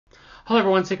Hello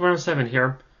everyone, Sigma7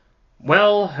 here.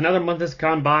 Well, another month has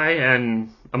gone by,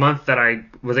 and a month that I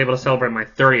was able to celebrate my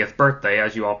 30th birthday,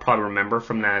 as you all probably remember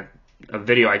from that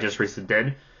video I just recently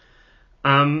did.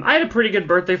 I had a pretty good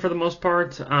birthday for the most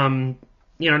part. Not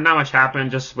much happened,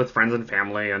 just with friends and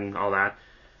family and all that.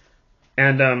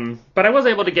 But I was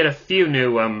able to get a few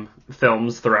new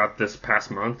films throughout this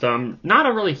past month. Not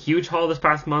a really huge haul this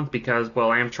past month because, well,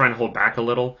 I am trying to hold back a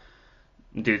little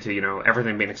due to,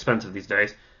 everything being expensive these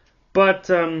days. But,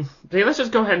 hey, let's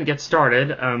just go ahead and get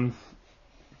started.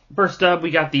 First up,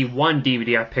 we got the one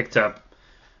DVD I picked up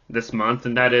this month,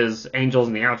 and that is Angels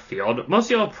in the Outfield. Most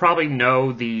of you will probably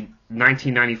know the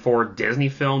 1994 Disney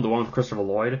film, the one with Christopher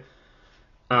Lloyd.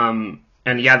 And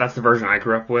yeah, that's the version I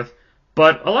grew up with.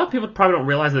 But a lot of people probably don't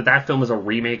realize that that film is a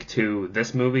remake to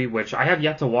this movie, which I have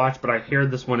yet to watch, but I hear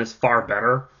this one is far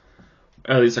better,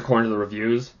 at least according to the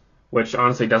reviews, which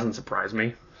honestly doesn't surprise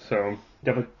me. So,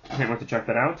 definitely can't wait to check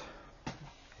that out.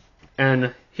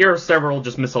 And here are several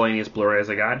just miscellaneous Blu-rays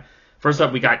I got. First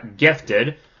up, we got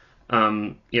Gifted,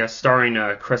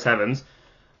 starring Chris Evans.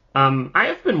 I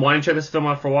have been wanting to check this film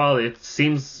out for a while. It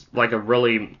seems like a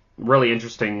really, really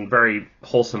interesting, very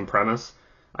wholesome premise.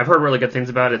 I've heard really good things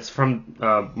about it. It's from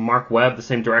Mark Webb, the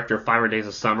same director of 500 Days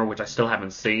of Summer, which I still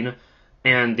haven't seen,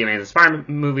 and the Amazing Spider-Man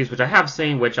movies, which I have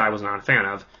seen, which I was not a fan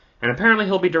of. And apparently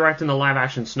he'll be directing the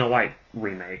live-action Snow White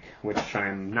remake, which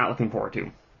I'm not looking forward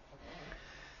to.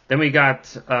 Then we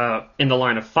got In the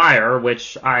Line of Fire,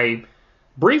 which I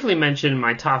briefly mentioned in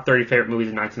my top 30 favorite movies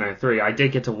in 1993. I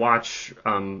did get to watch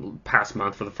past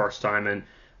month for the first time, and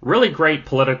really great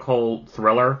political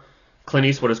thriller. Clint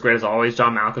Eastwood is great as always.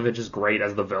 John Malkovich is great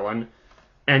as the villain.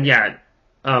 And yeah,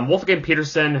 Wolfgang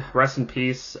Petersen, rest in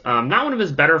peace. Not one of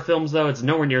his better films, though. It's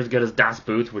nowhere near as good as Das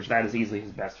Boot, which that is easily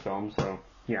his best film, so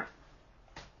yeah.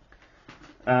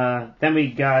 Then we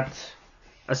got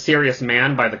A Serious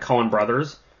Man by the Coen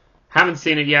brothers. Haven't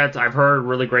seen it yet. I've heard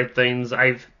really great things.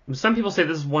 Some people say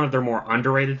this is one of their more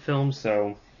underrated films,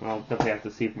 so I'll definitely have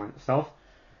to see it for myself.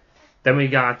 Then we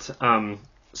got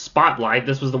Spotlight.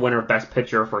 This was the winner of Best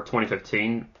Picture for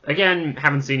 2015. Again,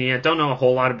 haven't seen it yet. Don't know a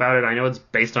whole lot about it. I know it's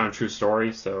based on a true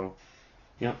story, so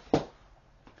yep.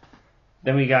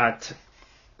 Then we got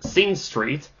Sing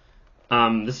Street.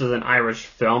 This is an Irish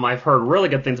film. I've heard really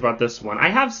good things about this one. I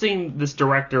have seen this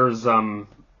director's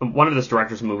one of this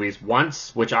director's movies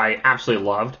once, which I absolutely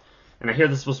loved, and I hear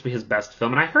this is supposed to be his best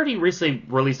film. And I heard he recently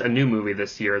released a new movie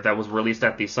this year that was released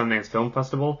at the Sundance Film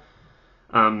Festival.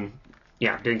 Didn't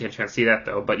get a chance to see that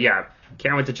though, but yeah,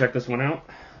 can't wait to check this one out.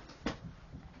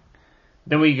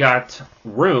 Then we got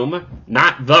Room,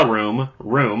 not The Room,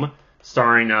 Room,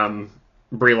 starring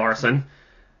Brie Larson.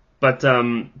 But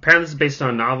apparently this is based on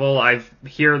a novel. I've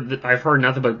heard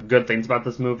nothing but good things about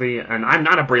this movie, and I'm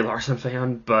not a Brie Larson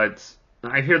fan, but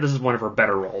I hear this is one of her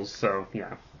better roles, so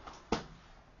yeah.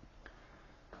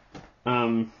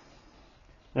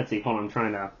 Let's see, hold on, I'm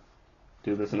trying to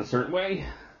do this in a certain way.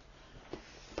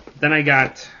 Then I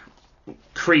got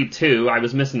Creed 2. I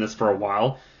was missing this for a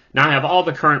while. Now I have all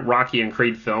the current Rocky and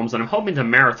Creed films, and I'm hoping to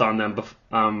marathon them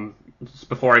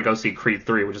before I go see Creed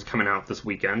 3, which is coming out this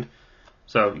weekend.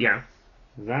 So, yeah.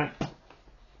 That.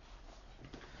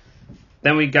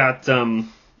 Then we got,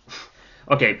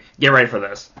 okay, get ready for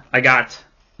this. I got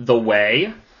The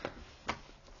Way,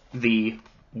 The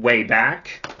Way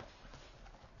Back,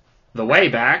 The Way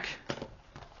Back,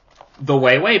 The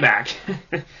Way, Way Back.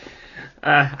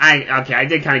 I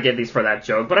did kind of get these for that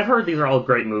joke, but I've heard these are all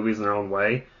great movies in their own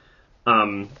way,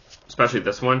 especially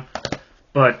this one.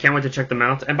 But can't wait to check them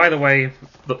out. And by the way,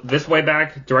 This Way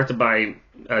Back, directed by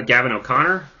Gavin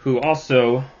O'Connor, who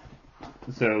also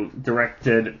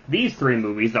directed these three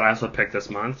movies that I also picked this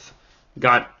month.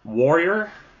 Got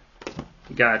Warrior,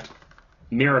 got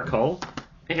Miracle,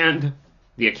 and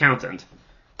The Accountant.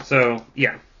 So,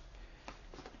 yeah.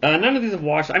 None of these have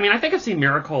watched. I mean, I think I've seen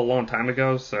Miracle a long time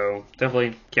ago, so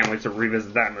definitely can't wait to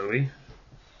revisit that movie.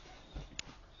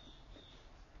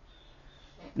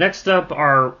 Next up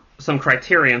are some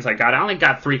Criterions I got. I only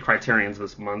got 3 Criterions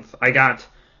this month. I got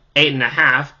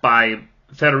 8.5 by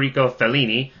Federico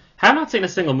Fellini. Have not seen a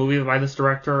single movie by this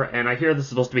director, and I hear this is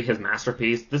supposed to be his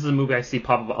masterpiece. This is a movie I see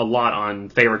pop up a lot on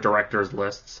favorite directors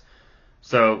lists.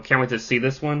 So, can't wait to see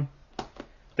this one.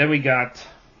 Then we got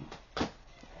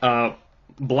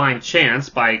Blind Chance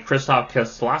by Krzysztof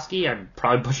Kieslowski. I'm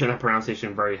probably butchering that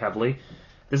pronunciation very heavily.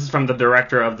 This is from the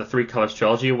director of the Three Colors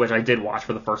trilogy, which I did watch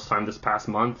for the first time this past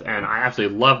month, and I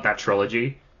absolutely love that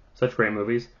trilogy. Such great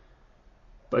movies.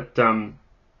 But,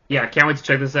 yeah, can't wait to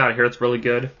check this out. I hear it's really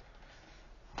good.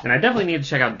 And I definitely need to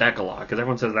check out Decalogue, because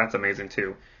everyone says that's amazing,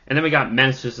 too. And then we got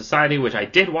Menace to Society, which I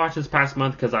did watch this past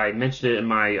month, because I mentioned it in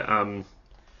my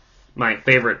my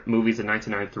favorite movies in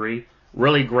 1993.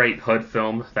 Really great hood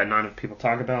film that not enough people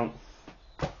talk about.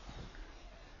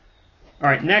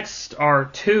 Alright, next are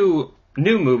two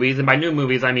new movies, and by new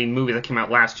movies I mean movies that came out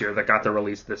last year that got their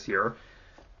release this year.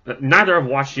 Neither I've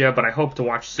watched yet, but I hope to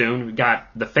watch soon. We got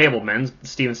The Fabelmans,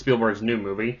 Steven Spielberg's new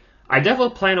movie. I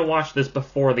definitely plan to watch this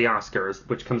before the Oscars,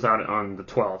 which comes out on the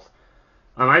 12th.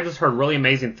 I just heard really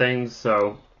amazing things,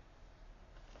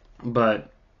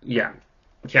 but yeah,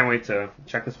 can't wait to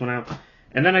check this one out.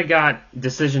 And then I got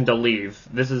Decision to Leave.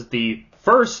 This is the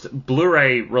first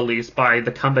Blu-ray release by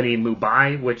the company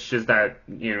Mubai, which is that,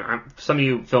 some of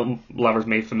you film lovers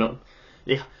may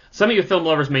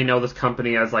know this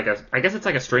company as I guess it's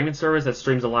like a streaming service that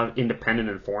streams a lot of independent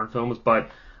and foreign films, but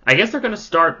I guess they're going to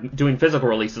start doing physical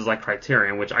releases like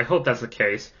Criterion, which I hope that's the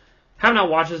case. Have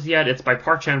not watched this yet. It's by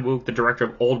Park Chan-wook, the director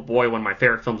of Old Boy, one of my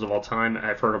favorite films of all time.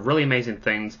 I've heard of really amazing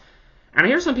things. And I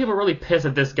hear some people really pissed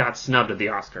that this got snubbed at the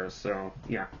Oscars, so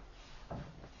yeah.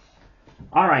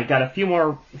 Alright, got a few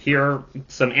more here,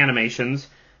 some animations.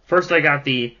 First I got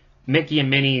the Mickey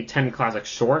and Minnie 10 Classic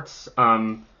Shorts.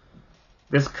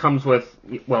 This comes with,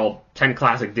 10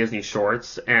 classic Disney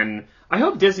shorts, and I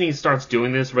hope Disney starts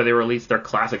doing this where they release their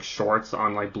classic shorts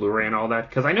on, Blu-ray and all that,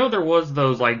 because I know there was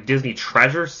those, Disney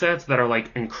treasure sets that are,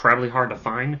 incredibly hard to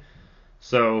find,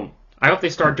 so I hope they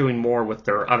start doing more with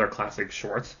their other classic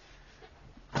shorts.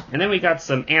 And then we got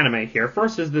some anime here.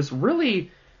 First is this apparently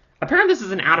this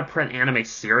is an out-of-print anime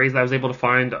series that I was able to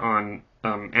find on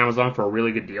Amazon for a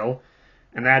really good deal,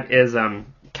 and that is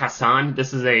Kasan.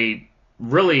 This is a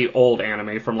really old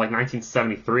anime from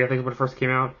 1973, I think is when it first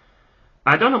came out.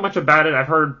 I don't know much about it. I've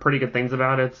heard pretty good things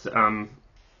about it.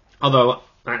 Although,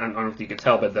 I don't know if you can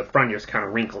tell, but the front ear's kind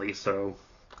of wrinkly, so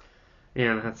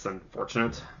yeah, that's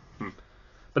unfortunate.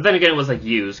 But then again, it was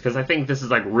used, because I think this is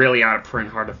really out of print,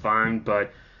 hard to find,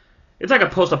 but it's a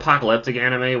post-apocalyptic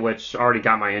anime, which already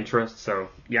got my interest, so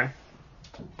yeah.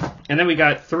 And then we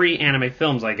got 3 anime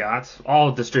films I got,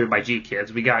 all distributed by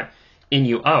G-Kids. We got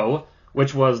Inu-Oh,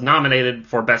 which was nominated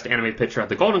for Best Animated Picture at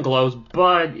the Golden Globes,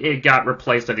 but it got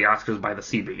replaced at the Oscars by The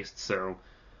Sea Beast, so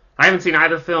I haven't seen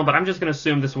either film, but I'm just going to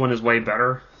assume this one is way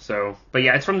better. But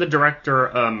yeah, it's from the director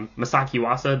Masaki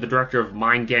Yuasa, the director of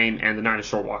Mind Game and The Night of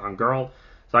Short Walk on Girl,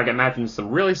 so I can imagine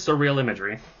some really surreal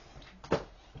imagery.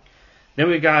 Then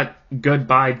we got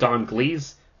Goodbye Don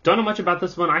Glees. Don't know much about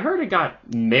this one. I heard it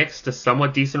got mixed to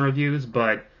somewhat decent reviews,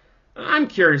 but I'm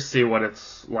curious to see what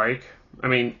it's like. I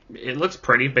mean, it looks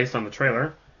pretty based on the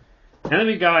trailer. And then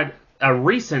we got a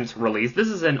recent release. This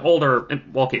is an older,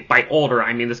 by older,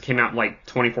 I mean this came out in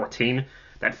 2014,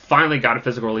 that finally got a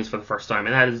physical release for the first time,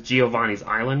 and that is Giovanni's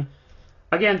Island.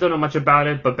 Again, don't know much about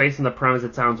it, but based on the premise,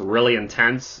 it sounds really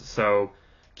intense, so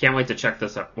can't wait to check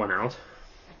this one out.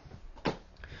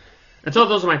 And so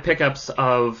those are my pickups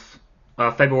of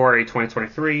February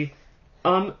 2023.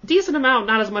 Decent amount,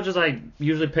 not as much as I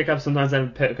usually pick up. Sometimes I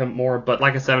pick up more, but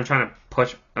like I said, I'm trying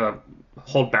to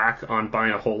hold back on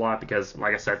buying a whole lot because,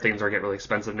 like I said, things are getting really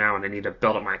expensive now and I need to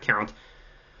build up my account.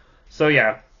 So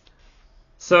yeah.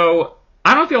 So,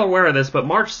 I don't know if you're aware of this, but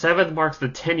March 7th marks the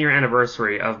 10-year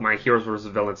anniversary of my Heroes vs.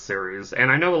 Villains series,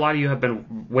 and I know a lot of you have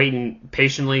been waiting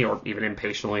patiently, or even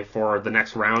impatiently, for the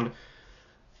next round.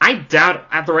 I doubt,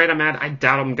 at the rate I'm at,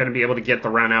 I'm going to be able to get the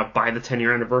round out by the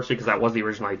 10-year anniversary, because that was the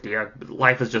original idea.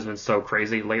 Life has just been so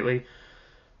crazy lately.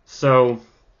 So,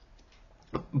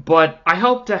 but I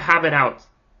hope to have it out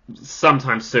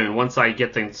sometime soon, once I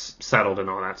get things settled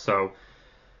and all that. So,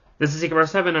 this is Secret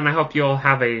 7, and I hope you'll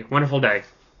have a wonderful day.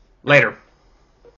 Later.